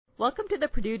Welcome to the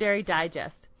Purdue Dairy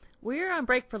Digest. We're on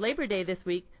break for Labor Day this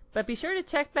week, but be sure to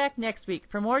check back next week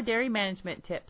for more dairy management tips.